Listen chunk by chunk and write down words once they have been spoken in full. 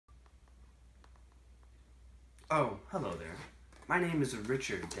Oh, hello there. My name is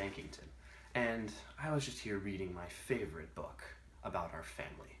Richard Dankington, and I was just here reading my favorite book about our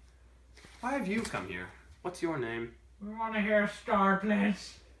family. Why have you come here? What's your name? We want to hear a story,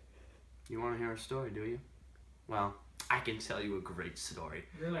 please. You want to hear a story, do you? Well, I can tell you a great story.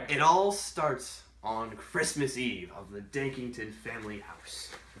 Really? It all starts on Christmas Eve of the Dankington family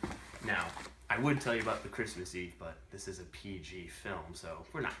house. Now, I would tell you about the Christmas Eve, but this is a PG film, so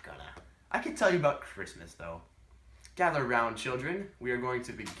we're not gonna. I can tell you about Christmas, though. Gather round, children. We are going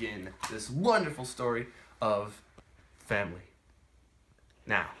to begin this wonderful story of family.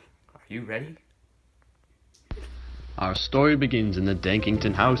 Now, are you ready? Our story begins in the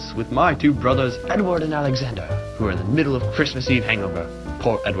Dankington house with my two brothers, Edward and Alexander, who are in the middle of Christmas Eve hangover.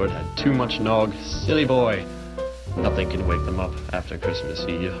 Poor Edward had too much nog, silly boy. Nothing can wake them up after Christmas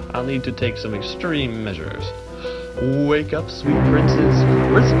Eve. I'll need to take some extreme measures. Wake up, sweet princes,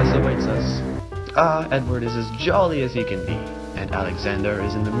 Christmas awaits us. Edward is as jolly as he can be, and Alexander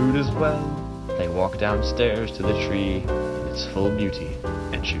is in the mood as well. They walk downstairs to the tree in its full beauty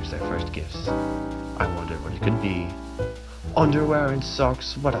and choose their first gifts. I wonder what it could be. Underwear and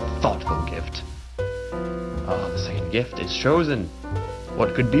socks, what a thoughtful gift. The second gift is chosen.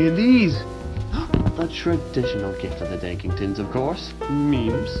 What could be in these? The traditional gift of the Dankingtons, of course.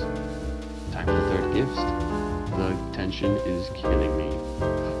 Memes. Time for the third gift. The tension is killing me.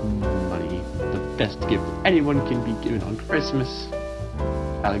 Money. The best gift anyone can be given on Christmas.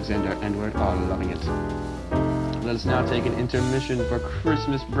 Alexander and Edward are loving it. Let us now take an intermission for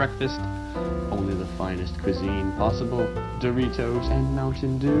Christmas breakfast. Only the finest cuisine possible. Doritos and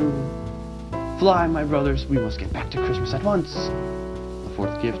Mountain Dew. Fly, my brothers, we must get back to Christmas at once. The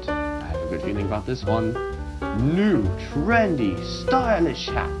fourth gift, I have a good feeling about this one. New, trendy, stylish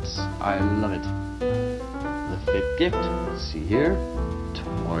hats. I love it. The fifth gift, let's see here.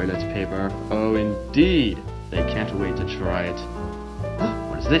 Toilet paper. Oh, indeed. They can't wait to try it.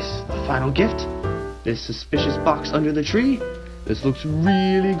 What is this? The final gift? This suspicious box under the tree? This looks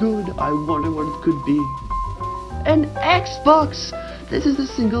really good. I wonder what it could be. An Xbox! This is the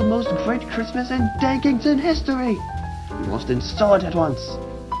single most great Christmas in Dankington history. We must install it at once.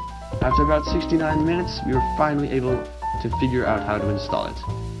 After about 69 minutes, we were finally able to figure out how to install it.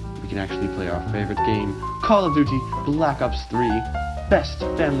 We can actually play our favorite game, Call of Duty Black Ops 3. Best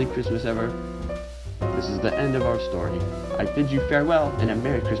family Christmas ever. This is the end of our story. I bid you farewell and a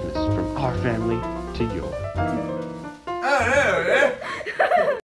Merry Christmas from our family to yours.